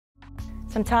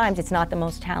Sometimes it's not the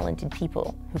most talented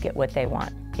people who get what they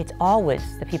want. It's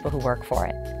always the people who work for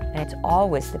it. And it's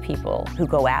always the people who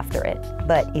go after it.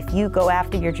 But if you go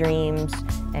after your dreams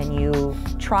and you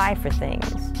try for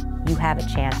things, you have a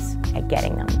chance at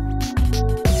getting them.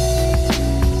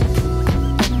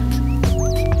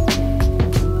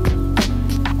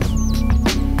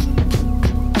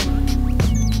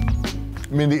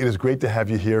 Mindi, it is great to have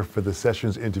you here for the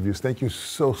Sessions interviews. Thank you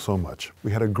so, so much.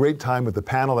 We had a great time with the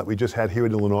panel that we just had here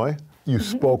in Illinois. You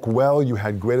spoke well, you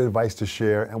had great advice to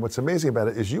share, and what's amazing about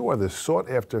it is you are the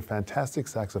sought-after, fantastic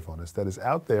saxophonist that is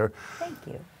out there. Thank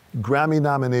you. Grammy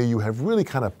nominee, you have really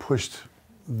kind of pushed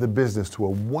the business to a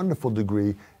wonderful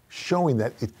degree, showing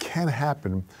that it can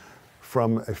happen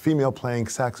from a female playing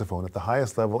saxophone at the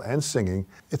highest level and singing.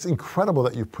 It's incredible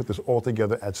that you put this all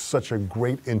together at such a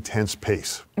great, intense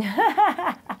pace.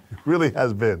 It really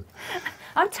has been.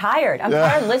 I'm tired. I'm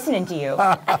tired listening to you.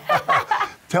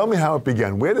 Tell me how it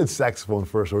began. Where did saxophone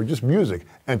first, or just music,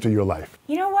 enter your life?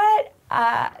 You know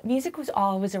what? Music was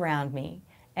always around me,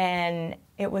 and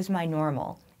it was my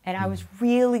normal. And I was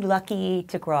really lucky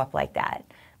to grow up like that.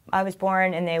 I was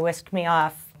born and they whisked me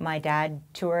off. My dad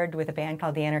toured with a band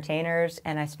called the Entertainers,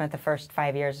 and I spent the first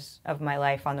 5 years of my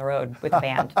life on the road with a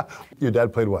band. Your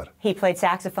dad played what? He played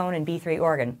saxophone and B3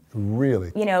 organ.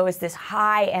 Really? You know, it was this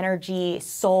high energy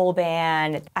soul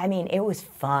band. I mean, it was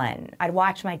fun. I'd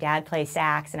watch my dad play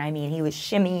sax, and I mean, he was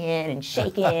shimmying and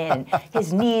shaking, and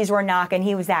his knees were knocking.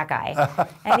 He was that guy.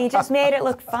 And he just made it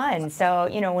look fun. So,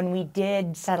 you know, when we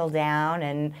did settle down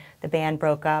and the band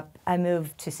broke up, I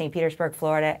moved to St. Petersburg,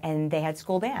 Florida, and they had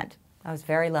school band. I was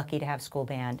very lucky to have school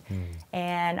band.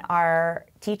 And our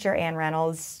teacher, Ann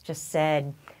Reynolds, just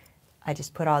said, I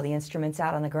just put all the instruments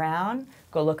out on the ground,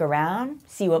 go look around,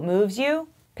 see what moves you,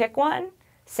 pick one,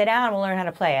 sit down, and we'll learn how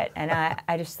to play it. And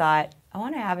I just thought, I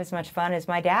want to have as much fun as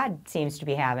my dad seems to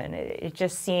be having. It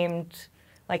just seemed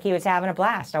like he was having a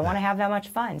blast. I want to have that much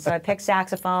fun. So I picked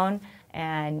saxophone.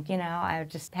 And, you know, I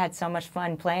just had so much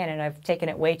fun playing it. I've taken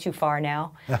it way too far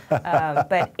now.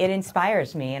 But it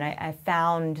inspires me, and I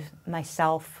found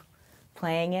myself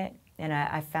playing it, and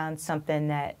I found something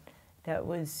that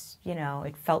was, you know,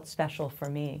 it felt special for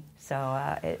me. So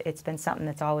it's been something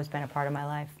that's always been a part of my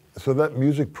life. So that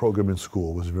music program in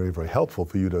school was very, very helpful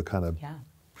for you to kind of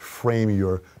frame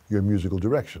your musical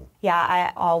direction. Yeah,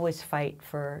 I always fight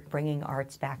for bringing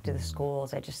arts back to the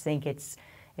schools. I just think it's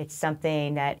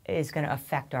something that is going to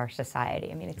affect our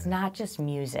society. I mean, it's not just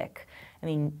music. I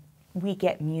mean, we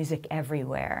get music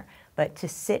everywhere, but to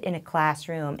sit in a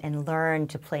classroom and learn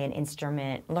to play an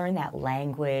instrument, learn that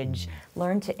language,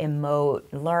 learn to emote,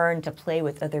 learn to play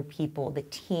with other people, the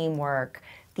teamwork,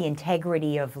 the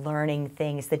integrity of learning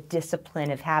things, the discipline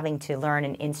of having to learn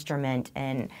an instrument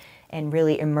and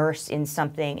really immerse in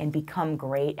something and become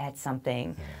great at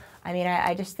something. I mean,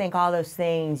 I just think all those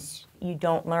things you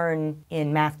don't learn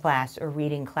in math class or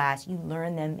reading class, you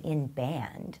learn them in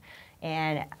band.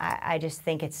 And I just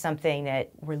think it's something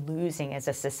that we're losing as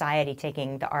a society,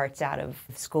 taking the arts out of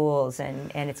schools,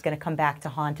 and it's going to come back to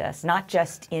haunt us, not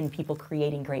just in people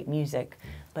creating great music,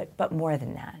 but more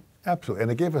than that. Absolutely,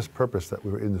 and it gave us purpose that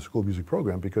we were in the school music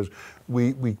program, because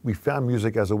we found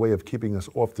music as a way of keeping us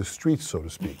off the streets, so to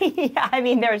speak. Yeah, I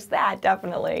mean, there's that,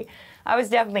 definitely. I was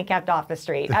definitely kept off the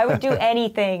street. I would do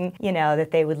anything, you know, that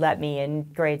they would let me in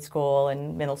grade school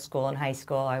and middle school and high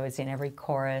school. I was in every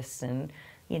chorus and,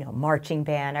 you know, marching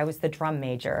band. I was the drum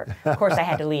major. Of course, I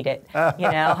had to lead it.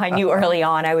 You know, I knew early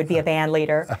on I would be a band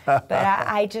leader. But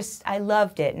I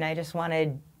loved it, and I just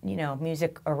wanted, you know,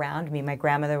 music around me. My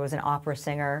grandmother was an opera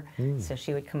singer, so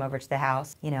she would come over to the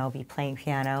house, you know, be playing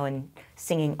piano and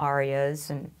singing arias.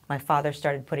 And my father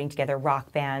started putting together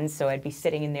rock bands, so I'd be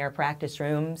sitting in their practice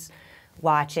rooms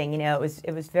watching. You know,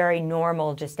 it was very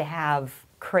normal just to have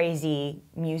crazy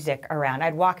music around.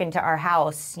 I'd walk into our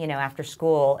house, you know, after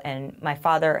school, and my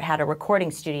father had a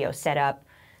recording studio set up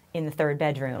in the third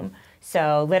bedroom.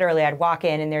 So literally I'd walk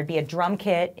in and there'd be a drum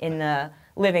kit in the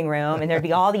living room, and there'd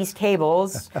be all these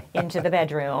cables into the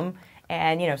bedroom,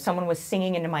 and, you know, someone was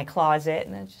singing into my closet,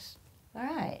 and it's just, all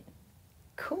right,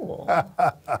 cool.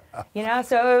 You know,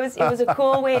 so it was a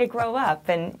cool way to grow up.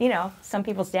 And, you know, some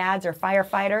people's dads are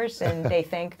firefighters, and they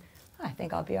think, oh, I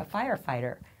think I'll be a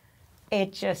firefighter.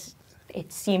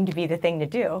 It seemed to be the thing to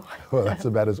do. Well, that's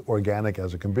about as organic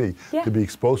as it can be, to be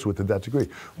exposed to it to that degree.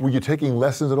 Were you taking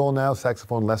lessons at all now,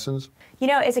 saxophone lessons? You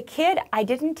know, as a kid, I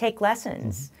didn't take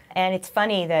lessons. And it's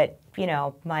funny that, you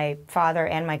know, my father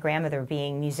and my grandmother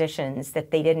being musicians, that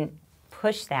they didn't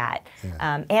push that.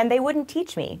 And they wouldn't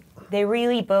teach me. They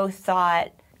really both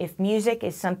thought if music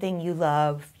is something you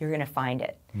love, you're going to find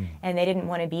it. And they didn't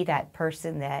want to be that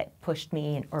person that pushed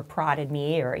me or prodded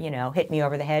me or, hit me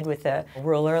over the head with a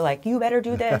ruler like, you better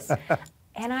do this.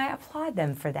 And I applaud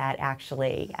them for that,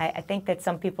 actually. I think that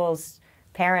some people's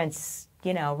parents,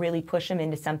 really push them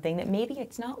into something that maybe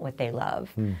it's not what they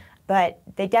love. But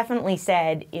they definitely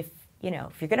said, if you're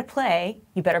going to play,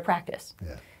 you better practice.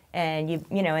 Yeah. And,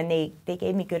 and they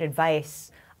gave me good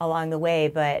advice along the way,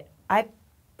 but I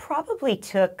probably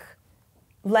took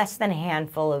less than a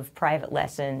handful of private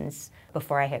lessons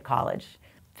before I hit college.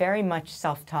 Very much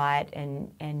self-taught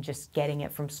and just getting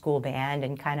it from school band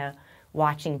and kind of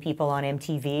watching people on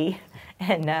MTV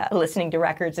and listening to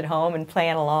records at home and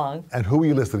playing along. And who were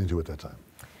you listening to at that time?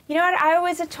 You know what? I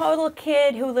was a total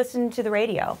kid who listened to the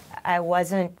radio. I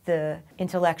wasn't the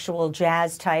intellectual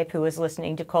jazz type who was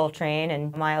listening to Coltrane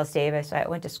and Miles Davis. I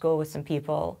went to school with some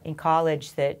people in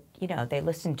college that, they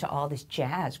listened to all this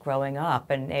jazz growing up,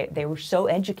 and they were so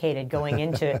educated going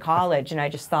into college, and I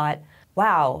just thought,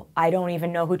 wow, I don't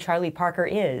even know who Charlie Parker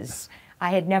is.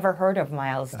 I had never heard of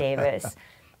Miles Davis.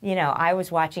 I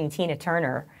was watching Tina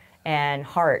Turner and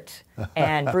Hart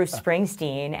and Bruce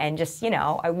Springsteen, and just,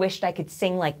 I wished I could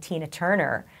sing like Tina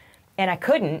Turner, and I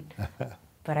couldn't,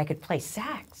 but I could play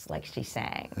sax like she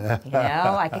sang,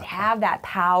 I could have that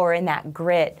power and that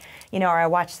grit, or I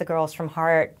watched the girls from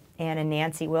Hart, Ann and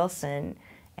Nancy Wilson,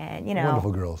 and,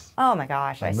 Wonderful girls. Oh my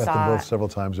gosh, I met saw them both several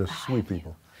times. They're sweet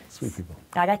people. Sweet people.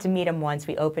 I got to meet them once.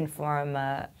 We opened for them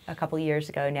a couple years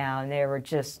ago now, and they were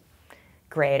just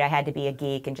great. I had to be a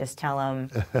geek and just tell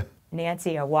them,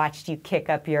 Nancy, I watched you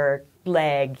kick up your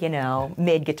leg,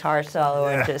 mid-guitar solo,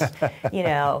 and just,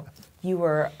 you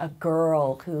were a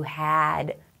girl who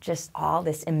had just all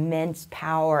this immense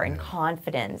power and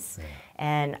confidence. Yeah.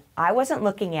 And I wasn't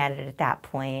looking at it at that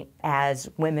point as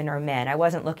women or men. I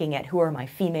wasn't looking at who are my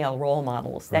female role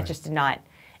models. That just did not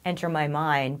enter my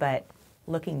mind. But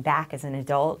looking back as an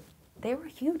adult, they were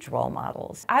huge role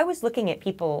models. I was looking at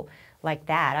people like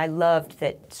that. I loved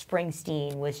that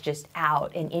Springsteen was just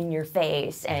out and in your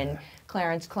face, and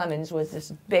Clarence Clemens was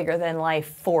this bigger-than-life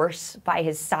force by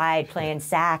his side playing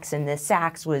sax, and the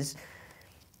sax was,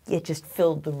 it just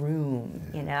filled the room,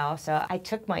 So I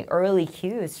took my early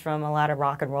cues from a lot of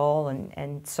rock and roll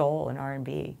and soul and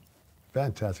R&B.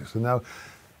 Fantastic. So now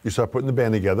you start putting the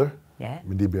band together. Yeah.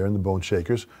 Mindi Abair and the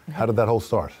BoneShakers. How did that whole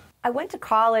start? I went to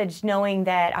college knowing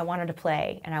that I wanted to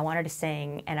play and I wanted to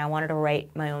sing and I wanted to write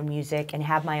my own music and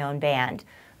have my own band.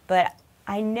 But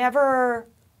I never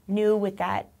knew what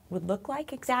that would look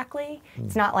like exactly.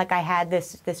 It's not like I had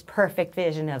this perfect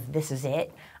vision of this is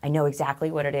it. I know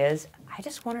exactly what it is. I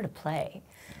just wanted to play.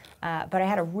 But I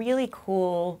had a really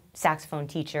cool saxophone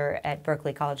teacher at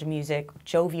Berklee College of Music,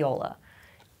 Joe Viola.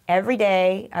 Every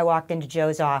day I walked into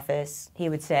Joe's office, he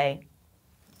would say,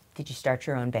 "Did you start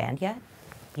your own band yet?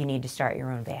 You need to start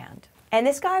your own band." And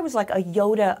this guy was like a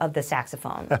Yoda of the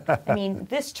saxophone. I mean,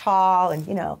 this tall and,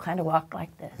 kind of walked like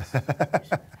this.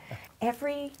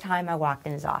 Every time I walked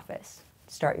in his office,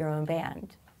 start your own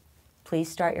band. Please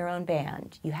start your own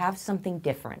band. You have something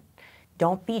different.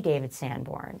 Don't be David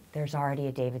Sanborn. There's already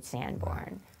a David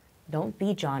Sanborn. Don't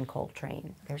be John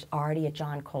Coltrane. There's already a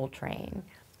John Coltrane.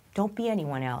 Don't be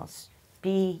anyone else.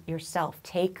 Be yourself.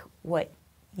 Take what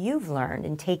you've learned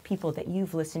and take people that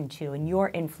you've listened to and your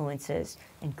influences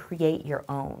and create your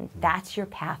own. That's your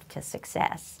path to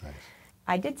success. Nice.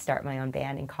 I did start my own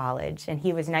band in college, and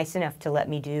he was nice enough to let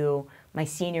me do my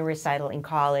senior recital in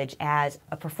college as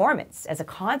a performance, as a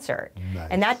concert. Nice.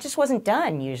 And that just wasn't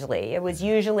done usually. It was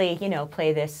usually,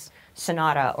 play this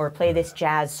sonata or play this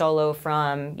jazz solo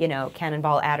from,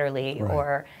 Cannonball Adderley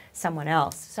or someone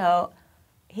else. So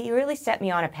he really set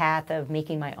me on a path of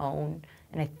making my own,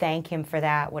 and I thank him for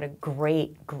that. What a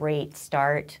great, great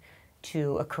start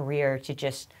to a career to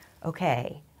just,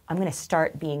 okay, I'm going to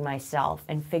start being myself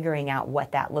and figuring out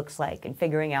what that looks like and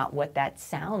figuring out what that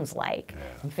sounds like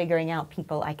and figuring out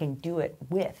people I can do it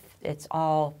with. It's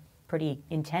all pretty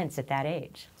intense at that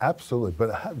age. Absolutely,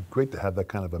 but great to have that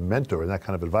kind of a mentor and that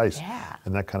kind of advice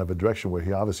and that kind of a direction where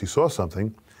he obviously saw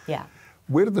something. Yeah.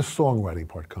 Where did the songwriting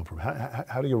part come from?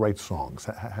 How do you write songs?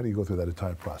 How do you go through that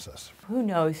entire process? Who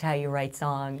knows how you write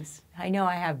songs? I know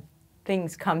I have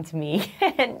things come to me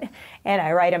and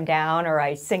I write them down or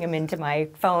I sing them into my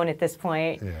phone at this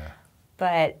point. Yeah.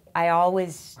 But I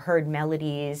always heard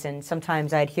melodies, and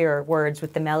sometimes I'd hear words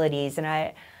with the melodies,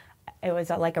 and it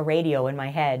was like a radio in my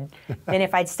head. And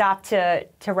if I'd stop to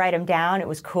write them down, it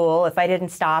was cool. If I didn't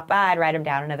stop, I'd write them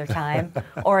down another time,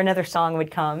 or another song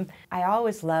would come. I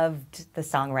always loved the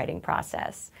songwriting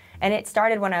process. And it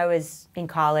started when I was in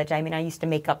college. I mean, I used to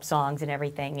make up songs and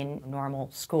everything in normal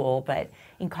school, but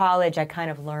in college I kind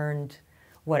of learned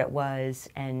what it was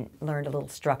and learned a little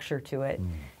structure to it.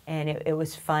 And it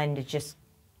was fun to just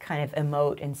kind of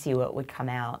emote and see what would come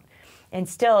out. And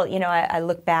still, you know, I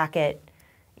look back at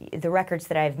the records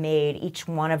that I've made, each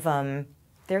one of them,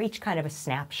 they're each kind of a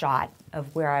snapshot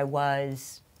of where I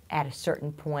was at a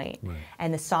certain point. Right.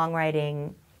 And the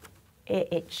songwriting,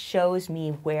 it shows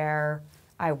me where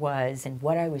I was and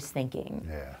what I was thinking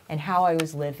and how I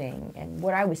was living and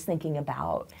what I was thinking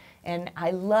about. And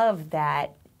I love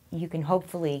that you can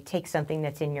hopefully take something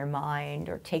that's in your mind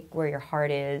or take where your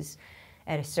heart is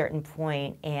at a certain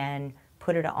point and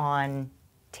put it on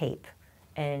tape.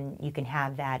 And you can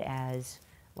have that as,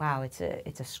 wow, it's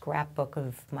a scrapbook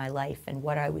of my life and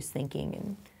what I was thinking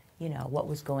and, you know, what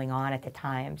was going on at the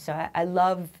time. So I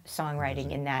love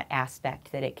songwriting in that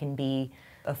aspect, that it can be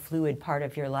a fluid part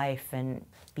of your life and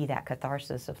be that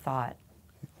catharsis of thought.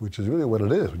 Which is really what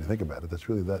it is when you think about it. That's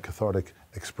really that cathartic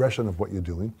expression of what you're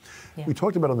doing. Yeah. We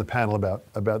talked about on the panel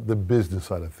about the business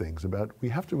side of things, about we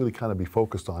have to really kind of be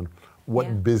focused on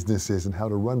what business is and how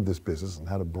to run this business and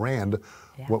how to brand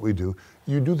what we do.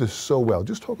 You do this so well.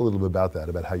 Just talk a little bit about that,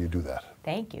 about how you do that.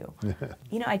 Thank you.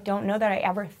 You know, I don't know that I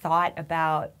ever thought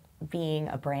about being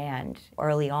a brand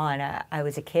early on. I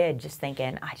was a kid just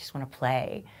thinking, I just want to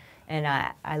play. And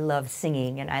I love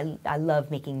singing and I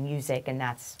love making music, and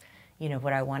that's, you know,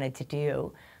 what I wanted to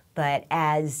do. But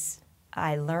as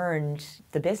I learned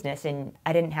the business, and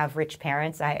I didn't have rich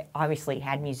parents, I obviously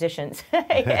had musicians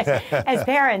as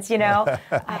parents, you know,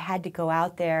 I had to go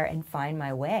out there and find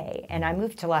my way. And I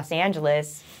moved to Los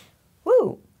Angeles.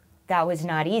 Woo! That was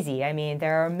not easy. I mean,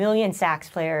 there are a million sax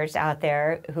players out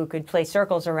there who could play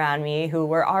circles around me, who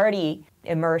were already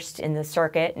immersed in the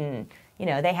circuit, and, you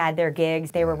know, they had their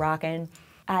gigs, they were rocking.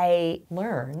 I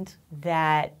learned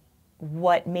that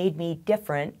what made me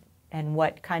different and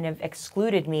what kind of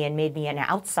excluded me and made me an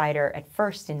outsider at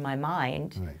first in my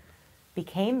mind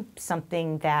became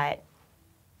something that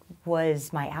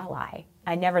was my ally.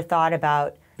 I never thought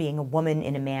about being a woman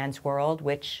in a man's world,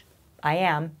 which I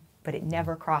am, but it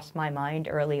never crossed my mind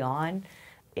early on.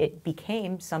 It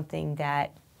became something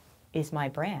that is my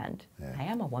brand. I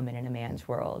am a woman in a man's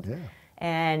world.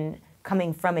 And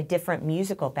coming from a different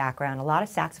musical background, a lot of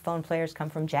saxophone players come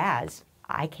from jazz.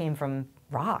 I came from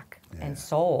rock and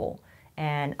soul,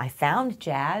 and I found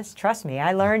jazz. Trust me,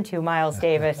 I learned to Miles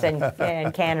Davis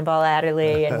and Cannonball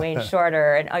Adderley and Wayne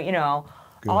Shorter and, you know,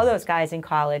 all those guys in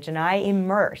college, and I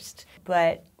immersed.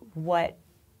 But what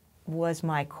was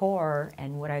my core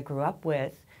and what I grew up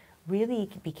with really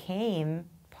became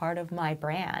part of my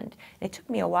brand. It took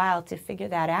me a while to figure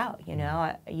that out, you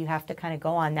know. You have to kind of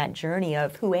go on that journey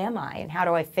of who am I and how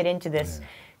do I fit into this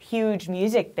huge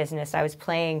music business. I was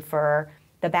playing for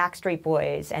the Backstreet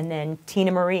Boys, and then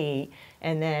Tina Marie,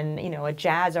 and then, you know, a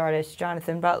jazz artist,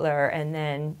 Jonathan Butler, and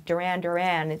then Duran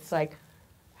Duran. It's like,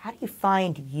 how do you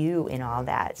find you in all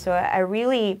that? So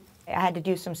I had to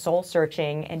do some soul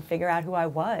searching and figure out who I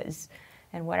was.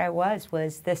 And what I was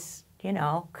this, you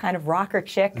know, kind of rocker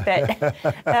chick that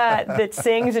that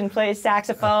sings and plays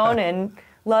saxophone and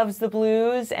loves the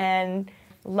blues and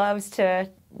loves to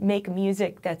make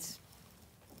music that's,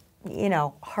 you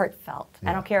know, heartfelt.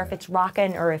 I don't care if it's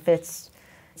rockin' or if it's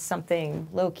something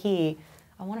low-key.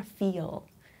 I want to feel.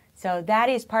 So that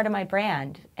is part of my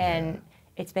brand. And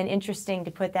it's been interesting to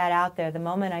put that out there. The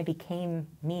moment I became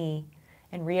me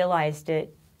and realized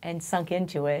it and sunk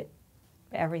into it,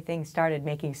 everything started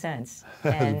making sense.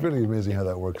 And it's really amazing how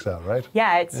that works out, right?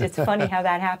 Yeah, it's funny how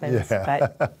that happens.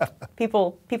 But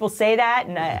people say that,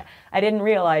 and I didn't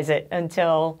realize it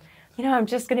until, you know, I'm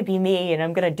just going to be me, and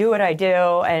I'm going to do what I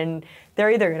do, and they're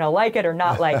either going to like it or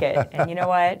not like it. And you know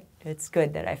what? It's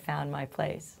good that I found my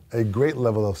place. A great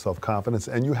level of self-confidence,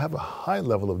 and you have a high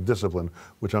level of discipline,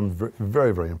 which I'm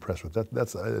very, very impressed with.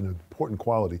 That's an important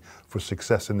quality for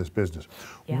success in this business.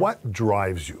 What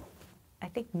drives you? I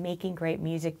think making great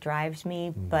music drives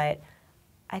me, but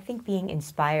I think being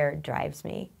inspired drives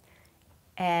me.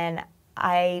 And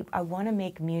I want to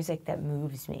make music that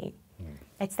moves me.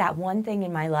 It's that one thing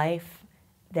in my life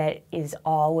that is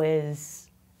always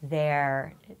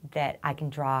there that I can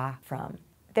draw from.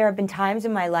 There have been times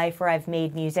in my life where I've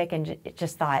made music and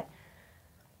just thought,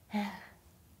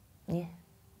 yeah,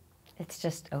 it's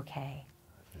just okay.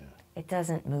 It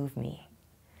doesn't move me.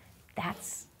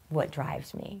 That's what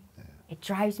drives me. It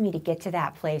drives me to get to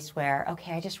that place where,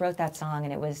 okay, I just wrote that song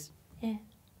and it was,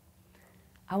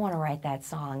 I want to write that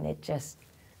song that just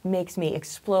makes me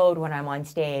explode when I'm on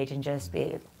stage and just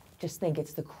think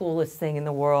it's the coolest thing in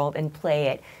the world and play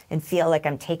it and feel like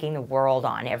I'm taking the world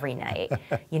on every night.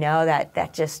 You know,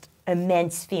 that just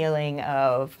immense feeling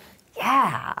of,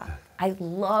 yeah, I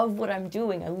love what I'm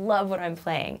doing. I love what I'm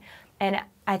playing. And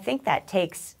I think that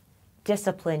takes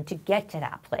discipline to get to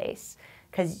that place,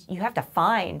 because you have to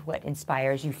find what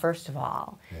inspires you first of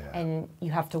all, and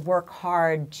you have to work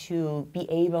hard to be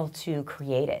able to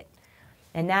create it.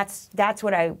 And that's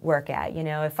what I work at. You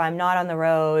know, if I'm not on the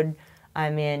road,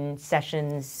 I'm in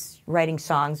sessions writing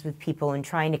songs with people and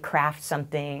trying to craft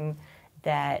something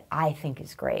that I think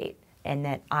is great and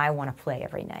that I want to play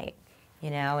every night. You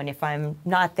know, and if I'm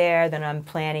not there, then I'm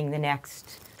planning the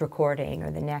next recording or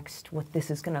the next, what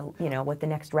this is gonna, you know, what the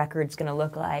next record's gonna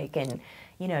look like, and,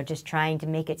 you know, just trying to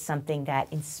make it something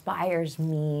that inspires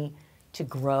me to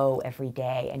grow every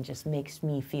day and just makes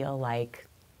me feel like,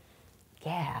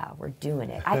 yeah, we're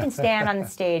doing it. I can stand on the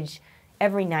stage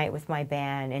every night with my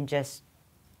band and just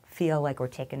feel like we're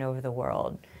taking over the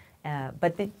world.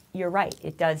 But you're right,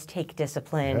 it does take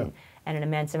discipline and an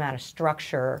immense amount of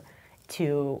structure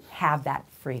to have that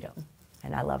freedom,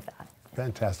 and I love that.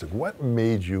 Fantastic. What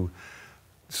made you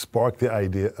spark the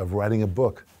idea of writing a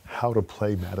book, How to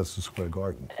Play Madison Square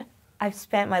Garden? I've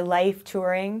spent my life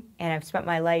touring, and I've spent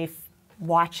my life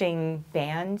watching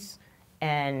bands,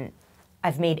 and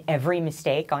I've made every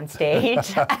mistake on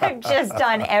stage. I've just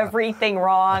done everything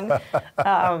wrong,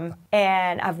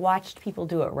 and I've watched people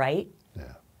do it right.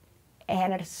 Yeah.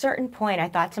 And at a certain point, I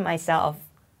thought to myself,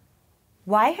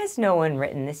 why has no one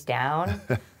written this down?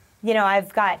 You know,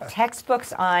 I've got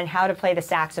textbooks on how to play the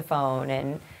saxophone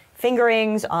and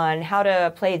fingerings on how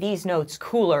to play these notes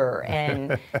cooler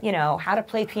and, you know, how to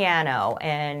play piano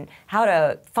and how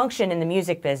to function in the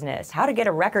music business, how to get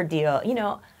a record deal. You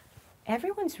know,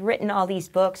 everyone's written all these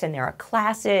books and there are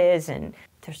classes, and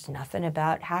there's nothing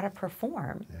about how to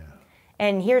perform. Yeah.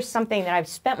 And here's something that I've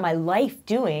spent my life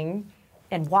doing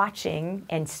and watching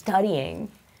and studying.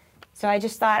 So I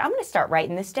just thought, I'm going to start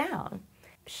writing this down.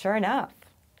 Sure enough,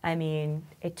 I mean,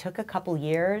 it took a couple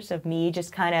years of me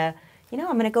just kind of, you know,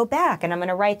 I'm going to go back and I'm going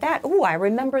to write that. Ooh, I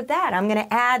remember that. I'm going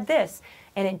to add this.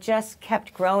 And it just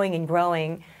kept growing and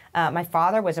growing. My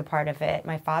father was a part of it.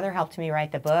 My father helped me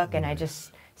write the book, and I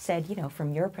just said, you know,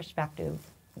 from your perspective,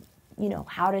 you know,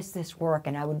 how does this work?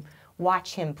 And I would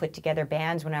watch him put together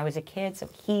bands when I was a kid, so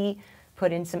he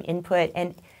put in some input.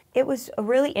 And it was a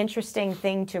really interesting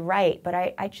thing to write, but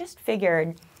I just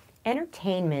figured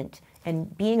entertainment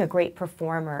and being a great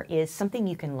performer is something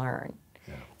you can learn.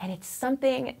 Yeah. And it's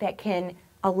something that can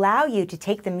allow you to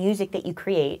take the music that you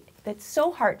create that's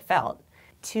so heartfelt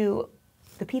to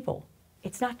the people.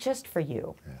 It's not just for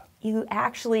you. Yeah. You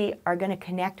actually are going to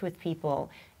connect with people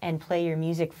and play your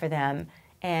music for them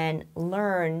and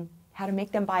learn how to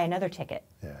make them buy another ticket.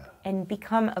 Yeah. And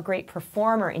become a great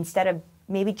performer instead of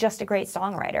maybe just a great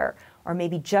songwriter or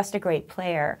maybe just a great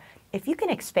player. If you can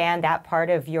expand that part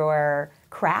of your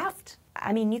craft,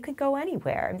 I mean, you could go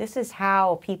anywhere. This is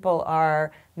how people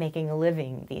are making a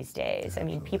living these days.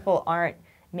 Absolutely. I mean, people aren't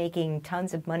making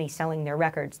tons of money selling their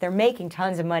records. They're making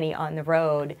tons of money on the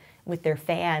road with their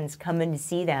fans coming to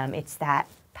see them. It's that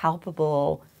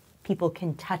palpable, people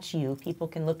can touch you, people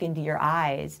can look into your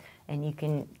eyes, and you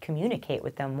can communicate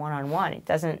with them one-on-one. It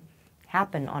doesn't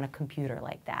happen on a computer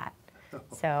like that.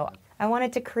 So I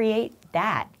wanted to create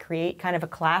kind of a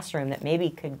classroom that maybe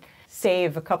could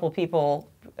save a couple people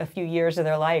a few years of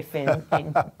their life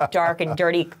in dark and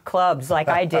dirty clubs like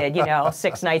I did, you know,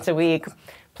 6 nights a week,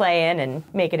 playing and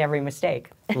making every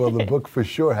mistake. Well, the book for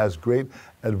sure has great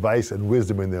advice and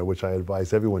wisdom in there, which I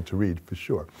advise everyone to read for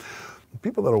sure.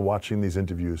 People that are watching these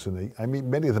interviews, and I meet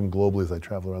many of them globally as I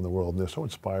travel around the world, and they're so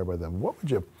inspired by them. What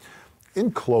would you,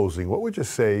 in closing, what would you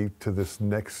say to this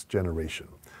next generation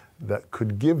that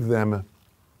could give them,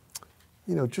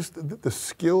 you know, just the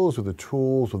skills or the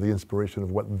tools or the inspiration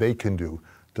of what they can do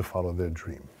to follow their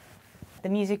dream? The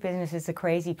music business is a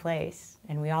crazy place,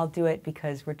 and we all do it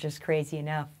because we're just crazy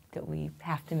enough that we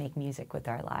have to make music with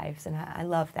our lives, and I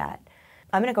love that.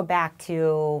 I'm going to go back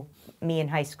to me in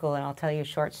high school, and I'll tell you a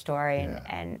short story. Yeah.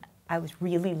 And I was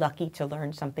really lucky to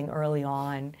learn something early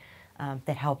on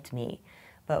that helped me.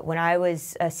 But when I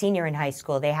was a senior in high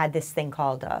school, they had this thing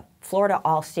called Florida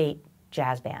All-State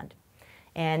Jazz Band.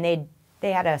 And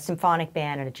they had a symphonic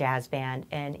band and a jazz band.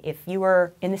 And if you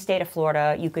were in the state of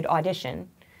Florida, you could audition,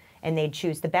 and they'd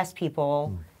choose the best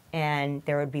people, and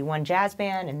there would be one jazz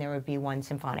band and there would be one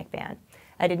symphonic band.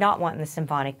 I did not want in the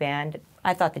symphonic band.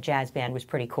 I thought the jazz band was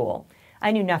pretty cool.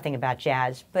 I knew nothing about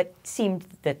jazz, but it seemed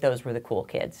that those were the cool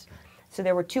kids. So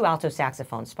there were 2 alto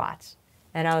saxophone spots.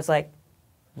 And I was like,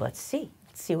 let's see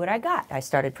what I got. I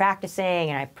started practicing,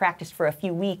 and I practiced for a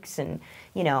few weeks, and,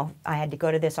 you know, I had to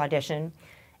go to this audition.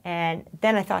 And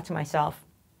then I thought to myself,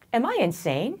 am I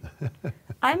insane?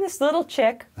 I'm this little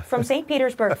chick from St.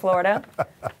 Petersburg, Florida,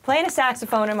 playing a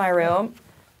saxophone in my room.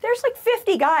 There's like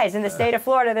 50 guys in the state of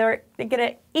Florida that are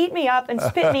going to eat me up and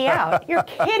spit me out. You're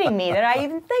kidding me that I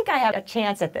even think I have a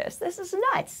chance at this. This is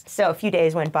nuts. So a few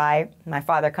days went by. My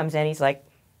father comes in. He's like,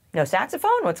 no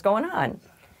saxophone? What's going on?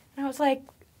 And I was like,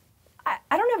 I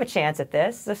don't have a chance at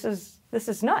this. This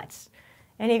is nuts.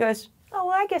 And he goes, oh,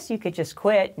 well, I guess you could just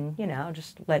quit and, you know,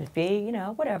 just let it be, you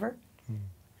know, whatever.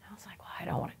 I was like, well, I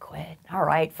don't want to quit. All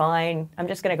right, fine. I'm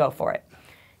just going to go for it.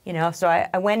 You know, so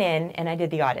I went in and I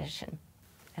did the audition.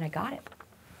 And I got it.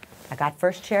 I got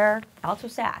first chair alto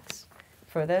sax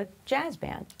for the jazz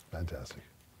band. Fantastic.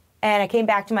 And I came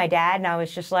back to my dad and I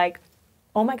was just like,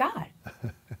 oh my God,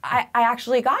 I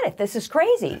actually got it. This is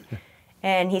crazy.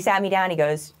 And he sat me down, he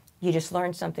goes, you just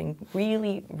learned something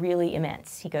really, really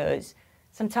immense. He goes,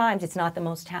 sometimes it's not the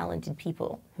most talented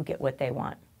people who get what they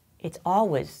want. It's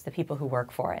always the people who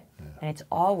work for it. Yeah. And it's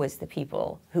always the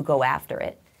people who go after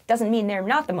it. Doesn't mean they're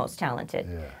not the most talented.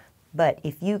 Yeah. But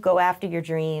if you go after your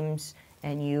dreams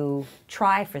and you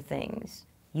try for things,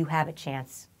 you have a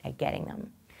chance at getting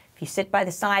them. If you sit by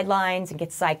the sidelines and get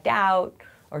psyched out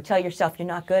or tell yourself you're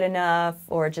not good enough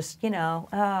or just, you know,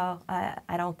 oh,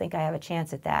 I don't think I have a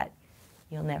chance at that,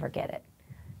 you'll never get it.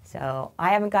 So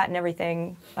I haven't gotten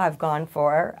everything I've gone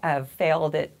for. I've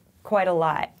failed at quite a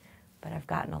lot, but I've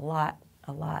gotten a lot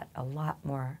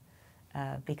more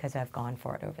because I've gone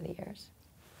for it over the years.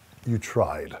 You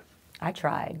tried. I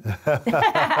tried.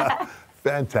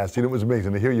 Fantastic. It was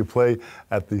amazing to hear you play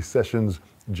at the sessions.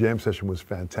 Jam session was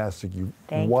fantastic. You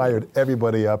wired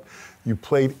everybody up. You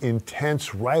played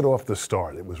intense right off the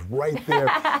start. It was right there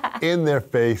in their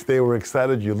face. They were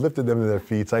excited. You lifted them to their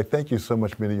feet. I thank you so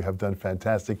much, Mindi. You have done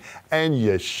fantastic. And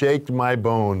you shaked my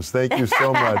bones. Thank you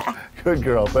so much. Good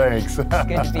girl. Thanks. It's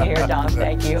good to be here, Dom.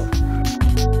 Thank you.